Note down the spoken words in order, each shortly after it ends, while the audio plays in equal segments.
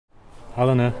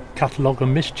Alan, a catalogue of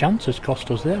missed chances cost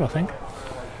us there, I think.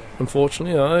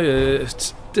 Unfortunately,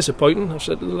 it's disappointing. I've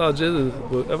said to the lads here, they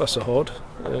worked ever so hard.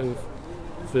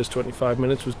 First 25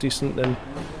 minutes was decent, then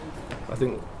I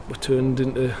think we turned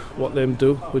into what them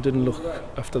do. We didn't look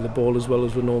after the ball as well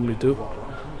as we normally do.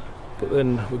 But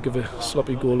then we give a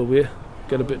sloppy goal away,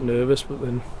 get a bit nervous, but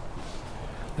then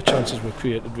the chances were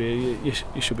created really.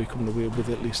 You should be coming away with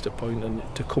at least a point, and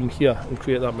to come here and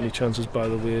create that many chances, by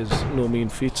the way, is no mean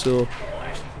feat. So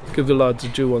give the lads a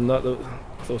due on that.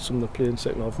 I thought some of the play in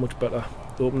second half much better,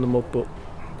 open them up, but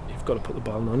you've got to put the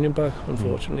ball on your back,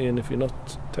 unfortunately, and if you're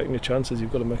not taking your chances,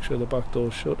 you've got to make sure the back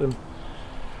door's shut. And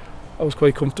I was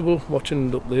quite comfortable watching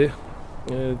it up there.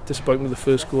 Disappointing with the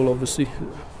first goal, obviously.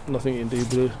 Nothing you can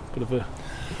do, but a bit of a...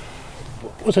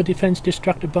 Was the defence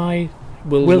distracted by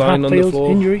Will lying on the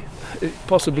floor? Injury?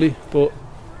 Possibly, but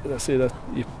I say that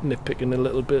you're nitpicking a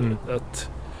little bit. That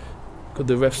could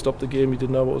the ref stop the game? You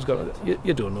didn't know what was going on.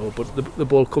 You don't know, but the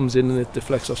ball comes in and it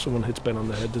deflects off someone, hits Ben on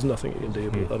the head. There's nothing you can do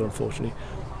about that, unfortunately.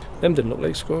 Them didn't look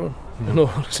like scoring. No,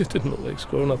 honestly, it didn't look like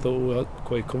scoring. I thought we were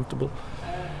quite comfortable.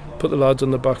 Put the lads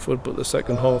on the back foot, but the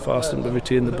second half asked them to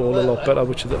retain the ball a lot better,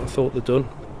 which I thought they'd done.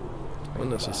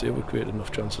 And as I say, we created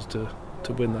enough chances to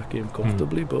win that game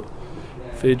comfortably. But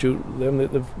fair due to them,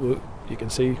 you can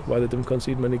see why they didn't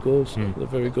concede many goals. They're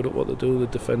very good at what they do.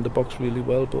 They defend the box really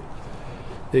well, but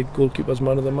the goalkeeper's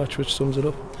man of the match, which sums it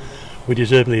up. We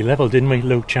deservedly level, didn't we?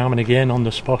 Luke Charman again on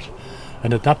the spot.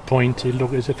 And at that point, it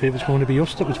looked as if it was going to be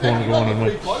us that was going to go on and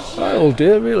win. All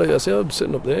day, really. I say, I'm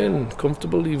sitting up there and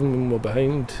comfortable, even when we're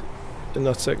behind. In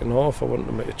that second half, I wanted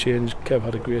to make a change. Kev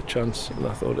had a great chance, and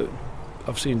I thought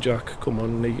I've seen Jack come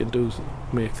on and he can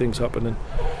make things happen and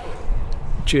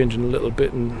changing a little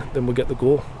bit, and then we'll get the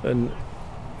goal. And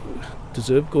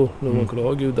deserved goal, no one could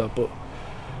argue that, but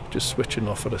just switching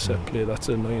off at a set play, that's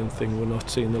an annoying thing. We're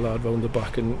not seeing the lad round the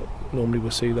back, and normally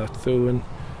we see that through, and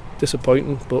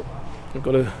disappointing, but we've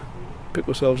got to pick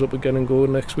ourselves up again and go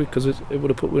next week, because it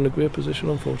would have put us in a great position,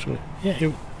 unfortunately.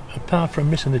 Yeah, apart from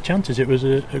missing the chances, it was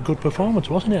a good performance,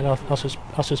 wasn't it?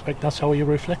 I suspect that's how you're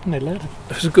reflecting it later.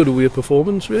 It was a good away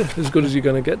performance, really. As good as you're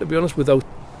going to get, to be honest,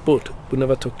 but we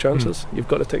never took chances. You've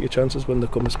got to take your chances when they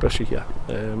come, especially here.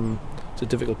 It's a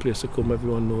difficult place to come,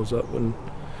 everyone knows that. When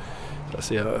I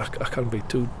say I can't be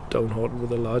too downhearted with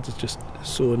the lads, it's just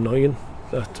so annoying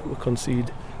that we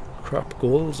concede crap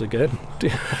goals again.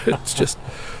 It's just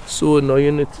so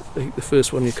annoying. It's like the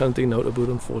first one you can't do nothing about,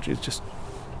 unfortunately. It's just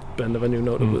Ben never knew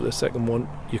nothing about. The second one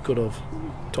you could have.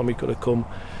 Tommy could have come.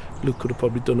 Luke could have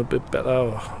probably done a bit better,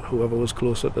 or whoever was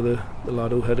closer to the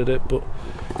lad who headed it. But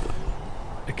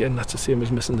again, that's the same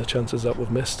as missing the chances that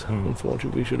we've missed.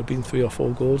 Unfortunately, we should have been 3 or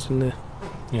 4 goals in there.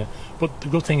 Yeah, but the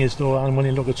good thing is though, and when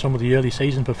you look at some of the early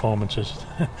season performances,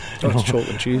 it's chalk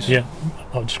and cheese. Yeah,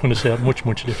 I'm just going to say much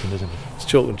different, isn't it? It's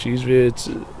chalk and cheese, really.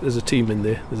 There's a team in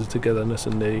there, there's a togetherness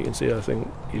in there. You can see, I think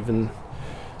even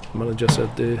the manager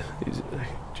said there,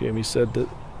 Jamie said that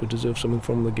we deserve something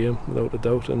from the game, without a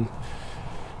doubt, and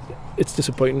it's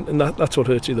disappointing, and that's what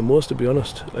hurts you the most, to be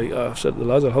honest. Like I've said to the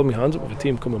lads, I'll hold my hands up if a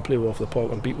team come and play off the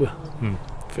park and beat we.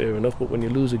 Fair enough, but when you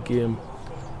lose a game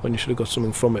when you should have got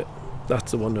something from it,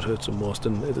 that's the one that hurts the most.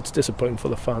 And it's disappointing for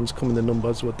the fans. Coming the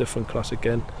numbers were different class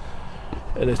again,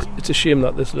 and it's a shame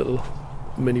that this little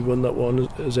mini run that one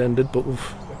has ended, but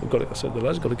we've got to, I said, the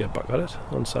lads got to get back at it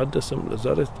on Saturday, simple as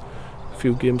that. A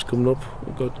few games coming up,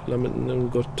 we've got Leamington and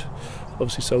we've got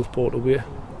obviously Southport away,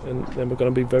 and then we're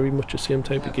going to be very much the same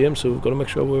type of game, so we've got to make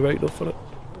sure we're right up for it.